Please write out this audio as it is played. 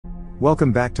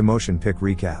Welcome back to MotionPic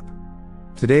Recap.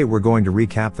 Today we're going to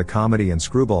recap the comedy and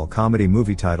screwball comedy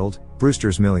movie titled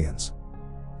Brewster's Millions.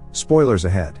 Spoilers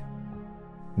ahead.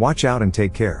 Watch out and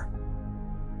take care.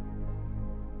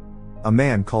 A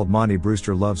man called Monty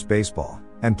Brewster loves baseball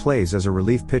and plays as a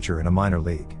relief pitcher in a minor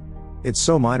league. It's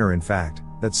so minor, in fact,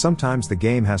 that sometimes the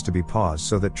game has to be paused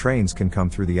so that trains can come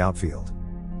through the outfield.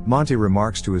 Monty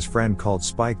remarks to his friend called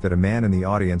Spike that a man in the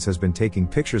audience has been taking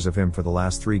pictures of him for the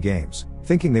last 3 games,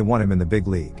 thinking they want him in the big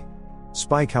league.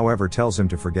 Spike, however, tells him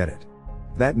to forget it.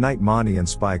 That night Monty and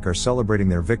Spike are celebrating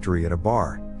their victory at a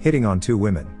bar, hitting on 2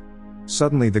 women.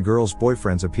 Suddenly the girls'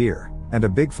 boyfriends appear, and a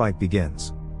big fight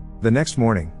begins. The next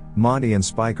morning, Monty and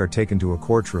Spike are taken to a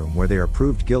courtroom where they are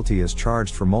proved guilty as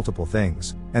charged for multiple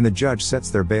things, and the judge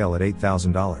sets their bail at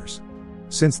 $8,000.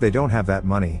 Since they don't have that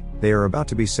money, they are about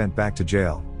to be sent back to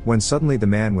jail, when suddenly the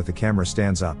man with the camera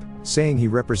stands up, saying he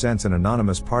represents an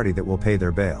anonymous party that will pay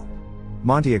their bail.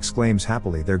 Monty exclaims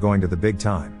happily they're going to the big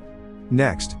time.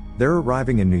 Next, they're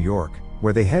arriving in New York,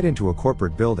 where they head into a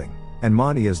corporate building, and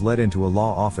Monty is led into a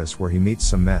law office where he meets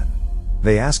some men.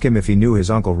 They ask him if he knew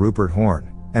his uncle Rupert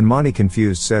Horn, and Monty,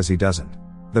 confused, says he doesn't.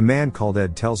 The man called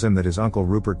Ed tells him that his uncle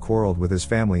Rupert quarreled with his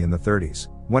family in the 30s,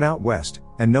 went out west,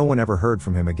 and no one ever heard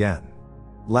from him again.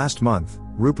 Last month,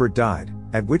 Rupert died,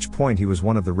 at which point he was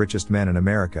one of the richest men in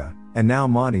America, and now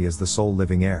Monty is the sole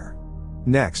living heir.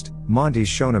 Next, Monty's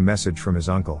shown a message from his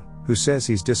uncle, who says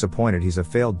he's disappointed he's a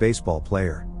failed baseball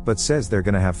player, but says they're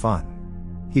gonna have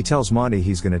fun. He tells Monty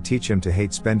he's gonna teach him to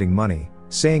hate spending money,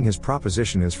 saying his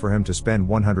proposition is for him to spend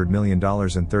 $100 million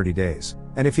in 30 days,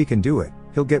 and if he can do it,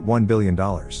 he'll get $1 billion.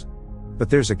 But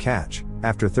there's a catch: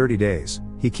 after 30 days,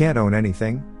 he can't own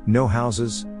anything, no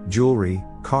houses, jewelry,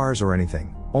 cars or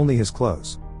anything, only his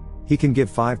clothes. He can give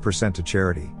 5% to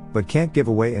charity, but can't give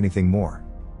away anything more.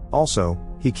 Also,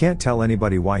 he can't tell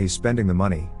anybody why he's spending the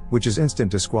money, which is instant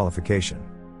disqualification.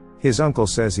 His uncle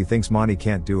says he thinks Monty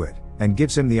can't do it, and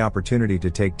gives him the opportunity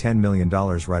to take $10 million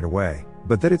right away,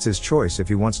 but that it's his choice if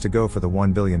he wants to go for the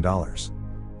 $1 billion.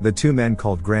 The 2 men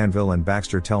called Granville and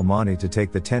Baxter tell Monty to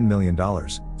take the $10 million,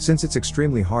 since it's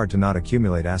extremely hard to not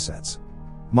accumulate assets.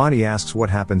 Monty asks what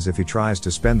happens if he tries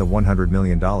to spend the $100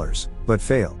 million, but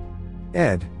fail.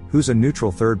 Ed, who's a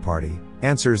neutral third party,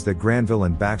 answers that Granville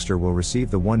and Baxter will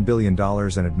receive the $1 billion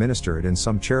and administer it in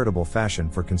some charitable fashion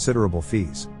for considerable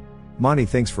fees. Monty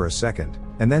thinks for a second,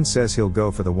 and then says he'll go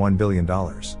for the $1 billion.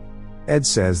 Ed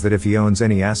says that if he owns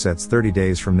any assets 30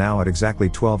 days from now at exactly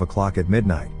 12 o'clock at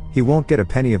midnight, he won't get a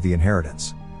penny of the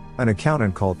inheritance. An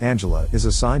accountant called Angela is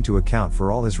assigned to account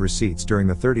for all his receipts during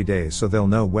the 30 days so they'll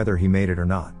know whether he made it or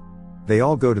not. They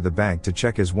all go to the bank to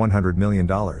check his $100 million,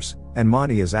 and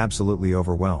Monty is absolutely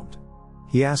overwhelmed.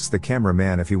 He asks the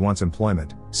cameraman if he wants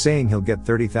employment, saying he'll get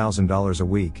 $30,000 a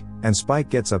week, and Spike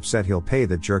gets upset he'll pay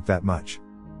that jerk that much.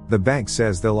 The bank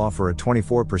says they'll offer a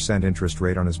 24% interest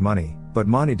rate on his money, but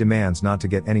Monty demands not to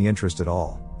get any interest at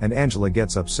all, and Angela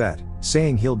gets upset,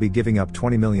 saying he'll be giving up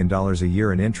 $20 million a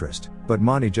year in interest, but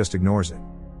Monty just ignores it.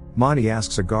 Monty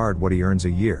asks a guard what he earns a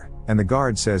year, and the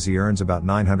guard says he earns about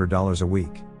 $900 a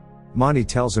week. Monty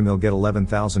tells him he'll get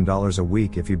 $11,000 a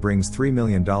week if he brings $3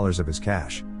 million of his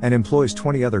cash, and employs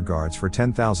 20 other guards for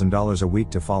 $10,000 a week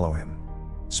to follow him.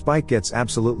 Spike gets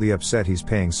absolutely upset he's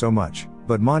paying so much,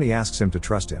 but Monty asks him to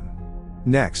trust him.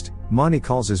 Next, Monty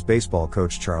calls his baseball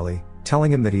coach Charlie,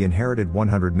 telling him that he inherited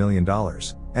 $100 million,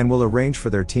 and will arrange for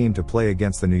their team to play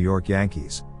against the New York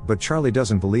Yankees, but Charlie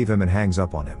doesn't believe him and hangs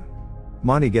up on him.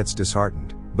 Monty gets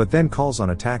disheartened, but then calls on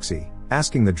a taxi,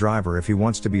 asking the driver if he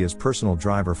wants to be his personal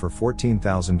driver for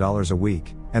 $14,000 a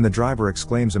week, and the driver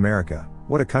exclaims, "America,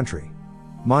 what a country."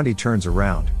 Monty turns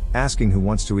around, asking who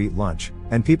wants to eat lunch,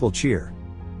 and people cheer.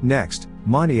 Next,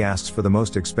 Monty asks for the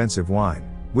most expensive wine,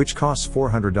 which costs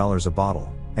 $400 a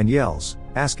bottle, and yells,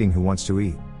 asking who wants to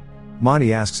eat.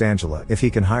 Monty asks Angela if he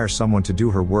can hire someone to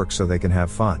do her work so they can have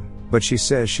fun, but she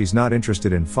says she's not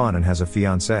interested in fun and has a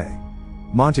fiancé.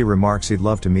 Monty remarks he'd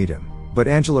love to meet him, but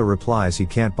Angela replies he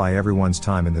can't buy everyone's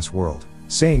time in this world,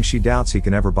 saying she doubts he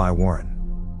can ever buy Warren.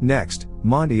 Next,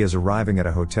 Monty is arriving at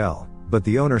a hotel, but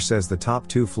the owner says the top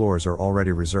 2 floors are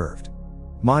already reserved.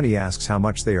 Monty asks how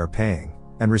much they are paying,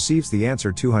 and receives the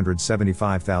answer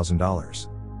 $275,000.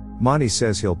 Monty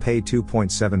says he'll pay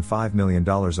 $2.75 million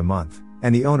a month,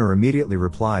 and the owner immediately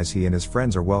replies he and his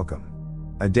friends are welcome.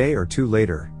 A day or 2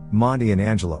 later, Monty and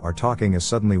Angela are talking as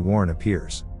suddenly Warren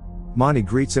appears. Monty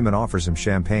greets him and offers him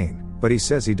champagne, but he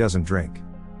says he doesn't drink.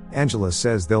 Angela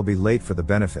says they'll be late for the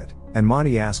benefit, and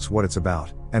Monty asks what it's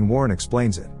about, and Warren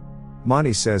explains it.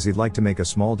 Monty says he'd like to make a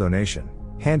small donation,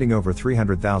 handing over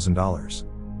 $300,000.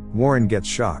 Warren gets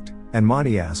shocked, and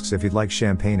Monty asks if he'd like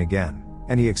champagne again,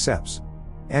 and he accepts.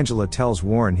 Angela tells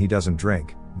Warren he doesn't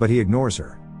drink, but he ignores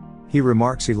her. He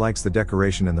remarks he likes the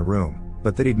decoration in the room,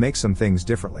 but that he'd make some things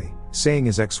differently, saying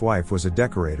his ex-wife was a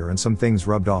decorator and some things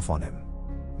rubbed off on him.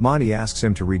 Monty asks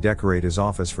him to redecorate his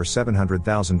office for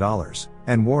 $700,000,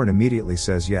 and Warren immediately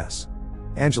says yes.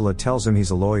 Angela tells him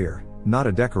he's a lawyer, not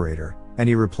a decorator, and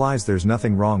he replies there's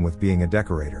nothing wrong with being a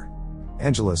decorator.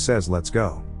 Angela says let's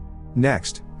go.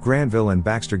 Next, Granville and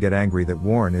Baxter get angry that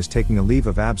Warren is taking a leave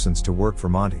of absence to work for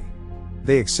Monty.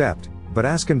 They accept, but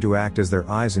ask him to act as their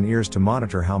eyes and ears to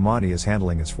monitor how Monty is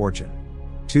handling his fortune.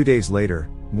 2 days later,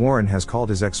 Warren has called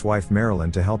his ex-wife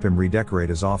Marilyn to help him redecorate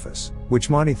his office, which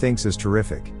Monty thinks is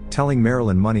terrific, telling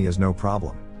Marilyn money is no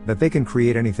problem, that they can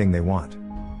create anything they want.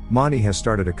 Monty has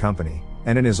started a company,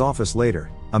 and in his office later,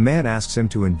 a man asks him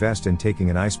to invest in taking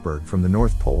an iceberg from the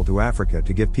North Pole to Africa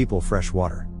to give people fresh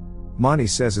water. Monty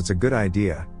says it's a good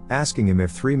idea, asking him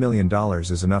if $3 million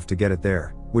is enough to get it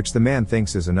there, which the man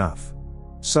thinks is enough.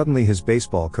 Suddenly his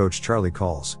baseball coach Charlie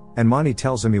calls, and Monty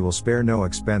tells him he will spare no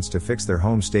expense to fix their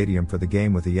home stadium for the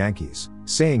game with the Yankees,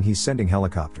 saying he's sending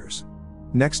helicopters.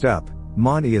 Next up,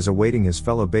 Monty is awaiting his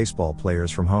fellow baseball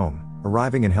players from home,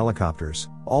 arriving in helicopters,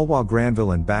 all while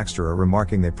Granville and Baxter are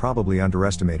remarking they probably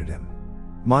underestimated him.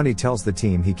 Monty tells the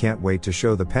team he can't wait to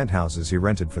show the penthouses he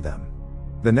rented for them.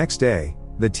 The next day,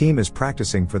 the team is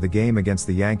practicing for the game against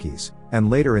the Yankees,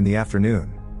 and later in the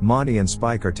afternoon, Monty and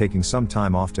Spike are taking some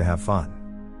time off to have fun.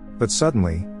 But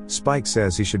suddenly, Spike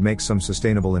says he should make some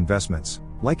sustainable investments,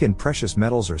 like in precious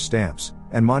metals or stamps,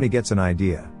 and Monty gets an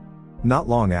idea. Not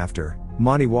long after,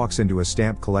 Monty walks into a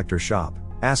stamp collector shop,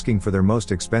 asking for their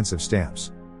most expensive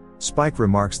stamps. Spike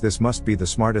remarks this must be the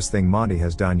smartest thing Monty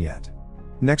has done yet.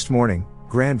 Next morning,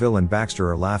 Granville and Baxter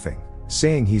are laughing,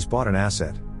 saying he's bought an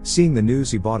asset, seeing the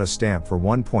news he bought a stamp for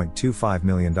 $1.25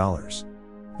 million.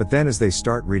 But then as they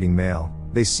start reading mail,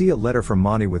 they see a letter from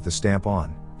Monty with the stamp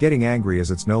on, getting angry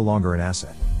as it's no longer an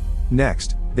asset.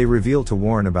 Next, they reveal to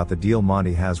Warren about the deal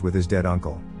Monty has with his dead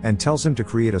uncle, and tells him to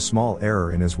create a small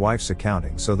error in his wife's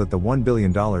accounting so that the $1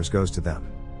 billion goes to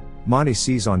them. Monty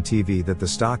sees on TV that the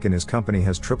stock in his company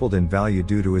has tripled in value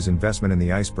due to his investment in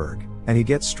the iceberg, and he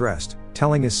gets stressed,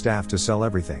 telling his staff to sell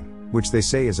everything, which they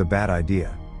say is a bad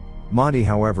idea. Monty,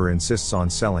 however, insists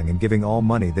on selling and giving all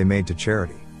money they made to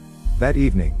charity. That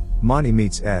evening, Monty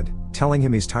meets Ed, telling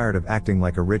him he's tired of acting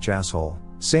like a rich asshole,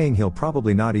 saying he'll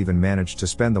probably not even manage to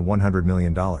spend the $100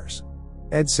 million.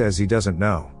 Ed says he doesn't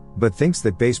know, but thinks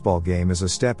that baseball game is a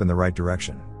step in the right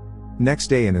direction. Next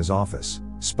day in his office,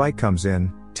 Spike comes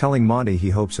in, telling Monty he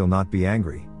hopes he'll not be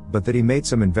angry, but that he made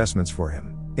some investments for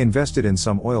him, invested in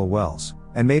some oil wells,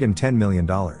 and made him $10 million.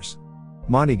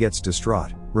 Monty gets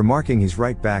distraught, remarking he's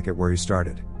right back at where he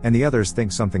started, and the others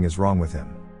think something is wrong with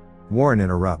him. Warren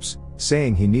interrupts,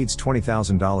 saying he needs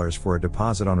 $20,000 for a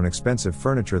deposit on an expensive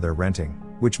furniture they're renting,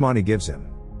 which Monty gives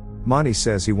him. Monty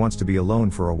says he wants to be alone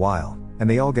for a while, and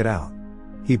they all get out.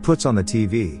 He puts on the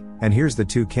TV, and hears the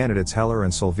two candidates Heller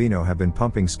and Salvino have been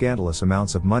pumping scandalous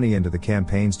amounts of money into the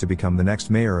campaigns to become the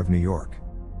next mayor of New York.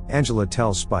 Angela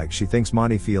tells Spike she thinks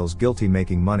Monty feels guilty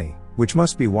making money, which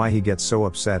must be why he gets so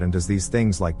upset and does these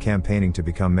things like campaigning to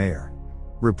become mayor.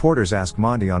 Reporters ask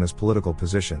Monty on his political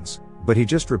positions, but he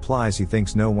just replies he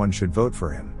thinks no one should vote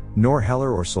for him, nor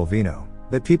Heller or Salvino,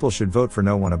 that people should vote for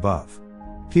no one above.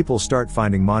 People start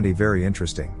finding Monty very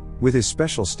interesting, with his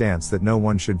special stance that no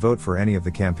one should vote for any of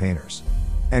the campaigners.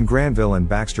 And Granville and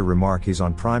Baxter remark he's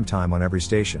on prime time on every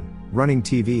station, running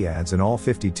TV ads in all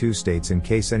 52 states in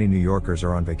case any New Yorkers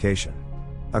are on vacation.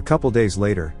 A couple days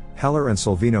later, Heller and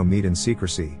Salvino meet in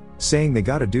secrecy, saying they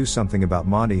gotta do something about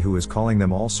Monty, who is calling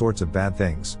them all sorts of bad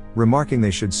things, remarking they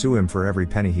should sue him for every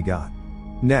penny he got.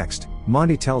 Next,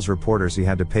 Monty tells reporters he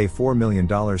had to pay $4 million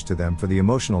to them for the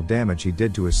emotional damage he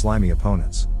did to his slimy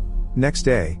opponents. Next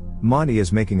day, Monty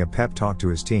is making a pep talk to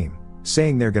his team,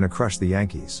 saying they're gonna crush the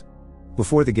Yankees.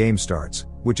 Before the game starts,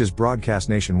 which is broadcast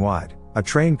nationwide, a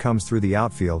train comes through the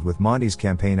outfield with Monty's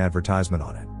campaign advertisement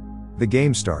on it. The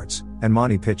game starts, and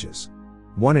Monty pitches.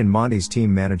 One in Monty's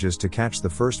team manages to catch the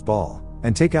first ball,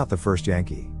 and take out the first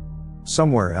Yankee.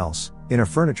 Somewhere else, in a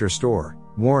furniture store,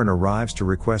 Warren arrives to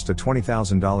request a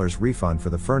 $20,000 refund for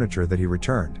the furniture that he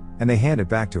returned, and they hand it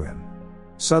back to him.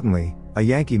 Suddenly, a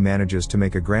Yankee manages to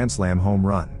make a grand slam home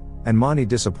run, and Monty,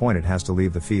 disappointed, has to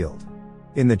leave the field.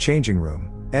 In the changing room,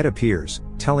 Ed appears,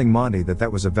 telling Monty that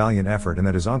that was a valiant effort and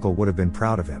that his uncle would have been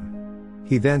proud of him.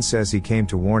 He then says he came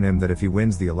to warn him that if he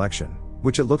wins the election,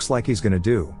 which it looks like he's gonna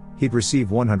do, he'd receive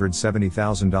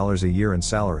 $170,000 a year in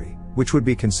salary, which would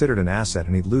be considered an asset,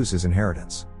 and he'd lose his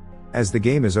inheritance. As the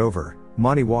game is over,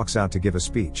 Monty walks out to give a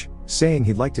speech, saying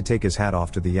he'd like to take his hat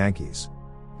off to the Yankees.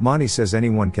 Monty says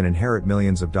anyone can inherit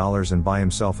millions of dollars and buy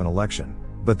himself an election,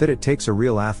 but that it takes a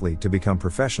real athlete to become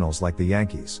professionals like the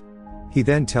Yankees. He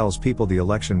then tells people the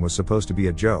election was supposed to be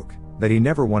a joke, that he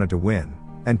never wanted to win,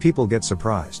 and people get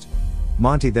surprised.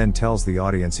 Monty then tells the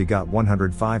audience he got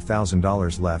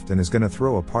 $105,000 left and is gonna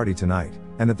throw a party tonight,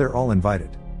 and that they're all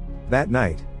invited. That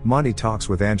night, Monty talks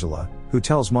with Angela, who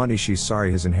tells Monty she's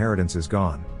sorry his inheritance is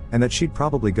gone, and that she'd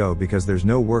probably go because there's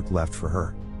no work left for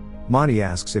her. Monty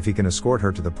asks if he can escort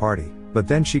her to the party, but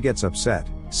then she gets upset,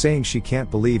 saying she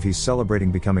can't believe he's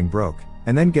celebrating becoming broke,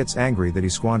 and then gets angry that he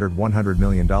squandered $100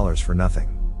 million for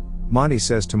nothing. Monty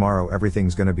says tomorrow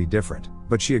everything's gonna be different,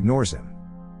 but she ignores him.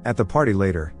 At the party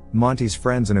later, Monty's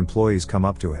friends and employees come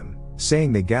up to him,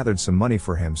 saying they gathered some money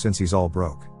for him since he's all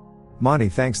broke. Monty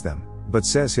thanks them, but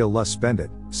says he'll less spend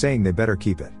it, saying they better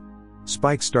keep it.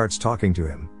 Spike starts talking to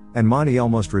him, and Monty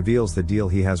almost reveals the deal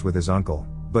he has with his uncle,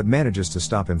 but manages to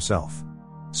stop himself.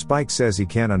 Spike says he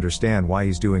can't understand why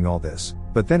he's doing all this,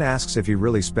 but then asks if he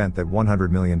really spent that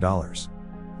 $100 million.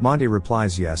 Monty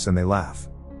replies yes, and they laugh.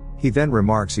 He then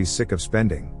remarks he's sick of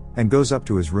spending, and goes up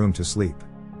to his room to sleep.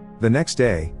 The next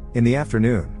day, in the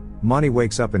afternoon, Monty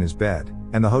wakes up in his bed,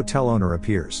 and the hotel owner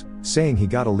appears, saying he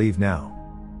gotta leave now.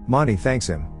 Monty thanks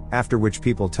him, after which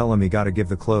people tell him he gotta give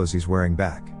the clothes he's wearing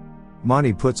back.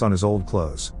 Monty puts on his old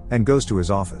clothes, and goes to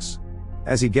his office.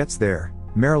 As he gets there,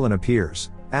 Marilyn appears,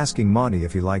 asking Monty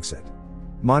if he likes it.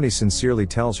 Monty sincerely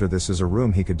tells her this is a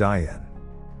room he could die in.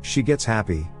 She gets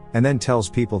happy, and then tells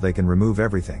people they can remove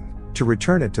everything, to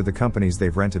return it to the companies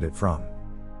they've rented it from.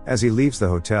 As he leaves the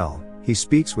hotel, he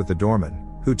speaks with the doorman,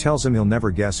 who tells him he'll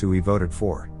never guess who he voted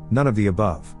for, none of the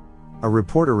above. A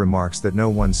reporter remarks that no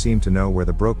one seemed to know where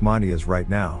the broke Monty is right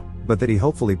now, but that he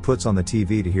hopefully puts on the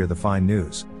TV to hear the fine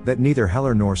news, that neither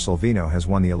Heller nor Salvino has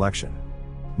won the election.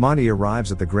 Monty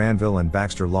arrives at the Granville and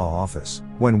Baxter law office,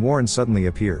 when Warren suddenly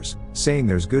appears, saying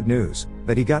there's good news,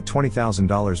 that he got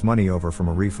 $20,000 money over from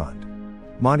a refund.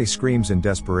 Monty screams in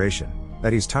desperation,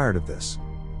 that he's tired of this.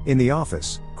 In the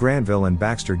office, Granville and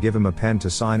Baxter give him a pen to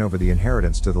sign over the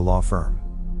inheritance to the law firm.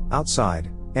 Outside,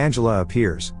 Angela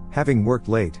appears, having worked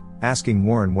late, asking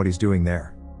Warren what he's doing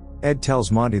there. Ed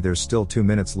tells Monty there's still 2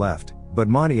 minutes left, but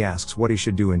Monty asks what he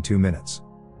should do in 2 minutes.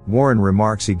 Warren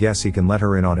remarks he guesses he can let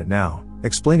her in on it now,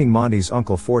 explaining Monty's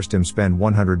uncle forced him spend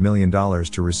 $100 million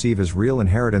to receive his real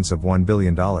inheritance of $1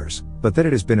 billion, but that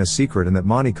it has been a secret and that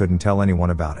Monty couldn't tell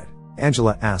anyone about it.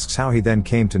 Angela asks how he then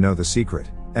came to know the secret,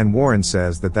 and Warren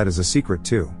says that that is a secret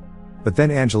too. But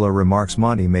then Angela remarks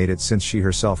Monty made it since she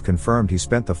herself confirmed he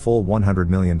spent the full $100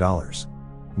 million.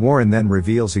 Warren then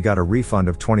reveals he got a refund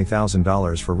of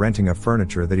 $20,000 for renting a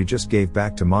furniture that he just gave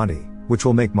back to Monty, which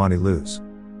will make Monty lose.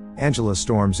 Angela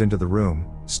storms into the room,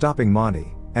 stopping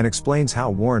Monty, and explains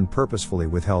how Warren purposefully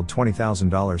withheld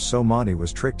 $20,000 so Monty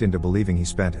was tricked into believing he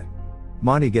spent it.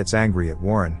 Monty gets angry at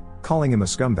Warren, calling him a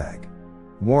scumbag.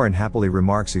 Warren happily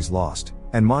remarks he's lost,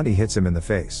 and Monty hits him in the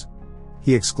face.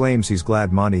 He exclaims he's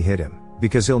glad Monty hit him,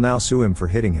 because he'll now sue him for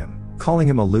hitting him, calling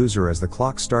him a loser as the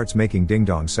clock starts making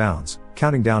ding-dong sounds,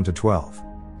 counting down to 12.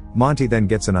 Monty then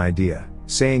gets an idea,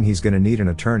 saying he's gonna need an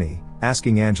attorney,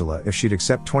 asking Angela if she'd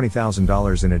accept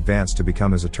 $20,000 in advance to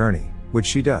become his attorney, which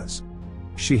she does.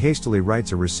 She hastily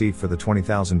writes a receipt for the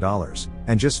 $20,000,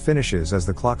 and just finishes as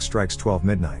the clock strikes 12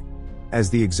 midnight. As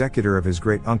the executor of his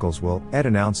great-uncle's will, Ed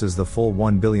announces the full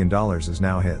 $1 billion is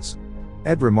now his.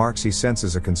 Ed remarks he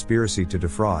senses a conspiracy to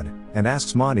defraud, and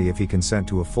asks Monty if he consent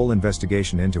to a full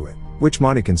investigation into it, which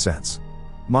Monty consents.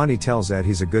 Monty tells Ed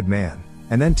he's a good man,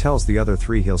 and then tells the other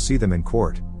three he'll see them in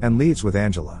court, and leaves with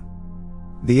Angela.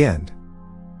 The end.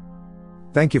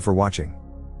 Thank you for watching.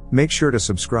 Make sure to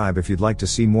subscribe if you'd like to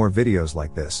see more videos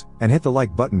like this, and hit the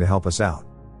like button to help us out.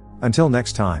 Until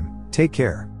next time, take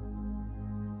care.